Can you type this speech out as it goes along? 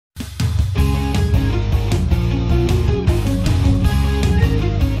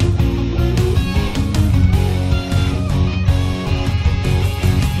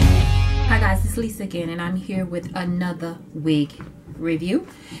again, and I'm here with another wig review,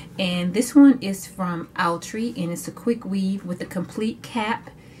 and this one is from Outre, and it's a quick weave with a complete cap.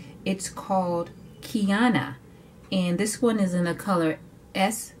 It's called Kiana, and this one is in a color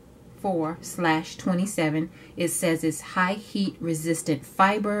S4/27. It says it's high heat resistant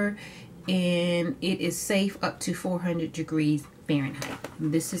fiber, and it is safe up to 400 degrees Fahrenheit.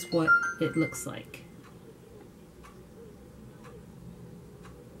 And this is what it looks like.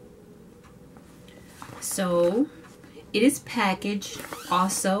 So it is packaged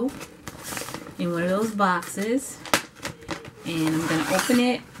also in one of those boxes, and I'm going to open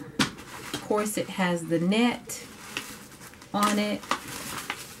it. Of course, it has the net on it.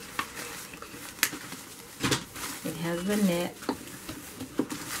 It has the net,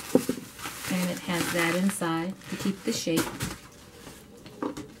 and it has that inside to keep the shape.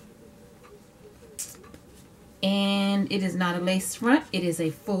 And it is not a lace front, it is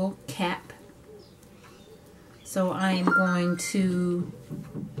a full cap. So I am going to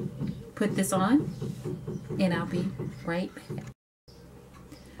put this on, and I'll be right back.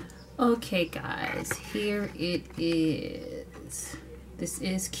 Okay guys, here it is. This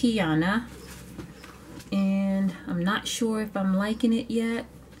is Kiana, and I'm not sure if I'm liking it yet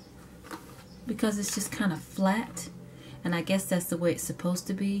because it's just kind of flat, and I guess that's the way it's supposed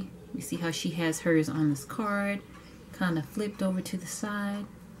to be. You see how she has hers on this card, kind of flipped over to the side.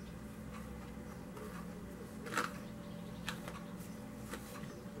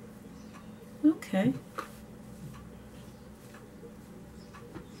 Okay.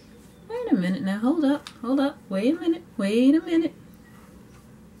 Wait a minute now. Hold up. Hold up. Wait a minute. Wait a minute.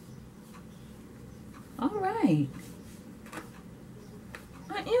 All right.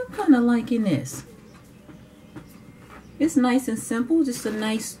 I am kind of liking this. It's nice and simple. Just a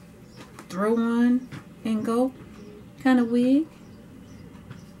nice throw on and go kind of wig.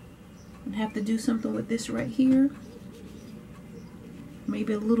 I have to do something with this right here.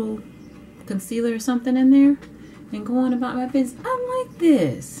 Maybe a little concealer or something in there and go on about my business. I like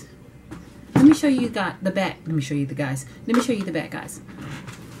this. Let me show you the back. Let me show you the guys. Let me show you the back, guys.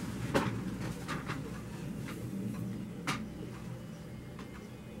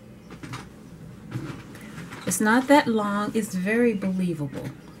 It's not that long. It's very believable.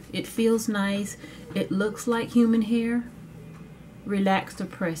 It feels nice. It looks like human hair. Relaxed or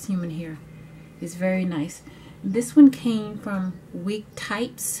pressed human hair. It's very nice. This one came from Wig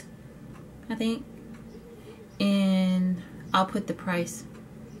Types, I think, and I'll put the price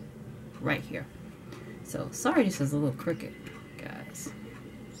right here. So sorry this is a little crooked, guys,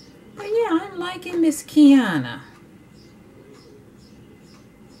 but yeah, I'm liking Miss Kiana.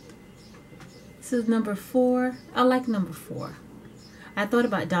 This is number 4. I like number 4. I thought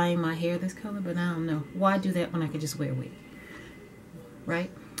about dyeing my hair this color, but I don't know why do that when I could just wear a wig, right?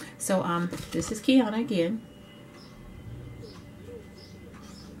 So this is Kiana again.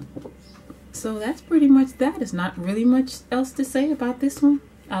 So that's pretty much that. There's not really much else to say about this one.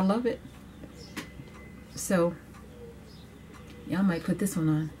 I love it. So yeah, I might put this one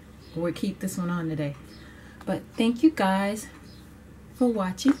on or keep this one on today. But thank you guys for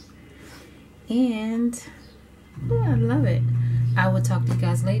watching, and yeah, I love it. I will talk to you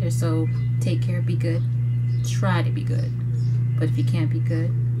guys later. So take care, be good, try to be good, but if you can't be good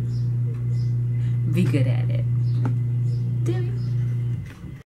at it.